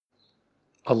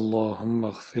اللهم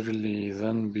اغفر لي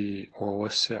ذنبي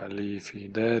ووسع لي في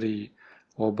داري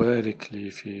وبارك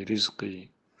لي في رزقي.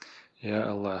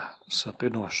 يا الله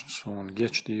سقينوش سون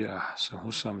گечде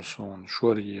سهوسم سون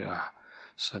شورية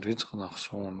سرزقناخ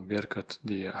سون беркат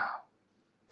دári.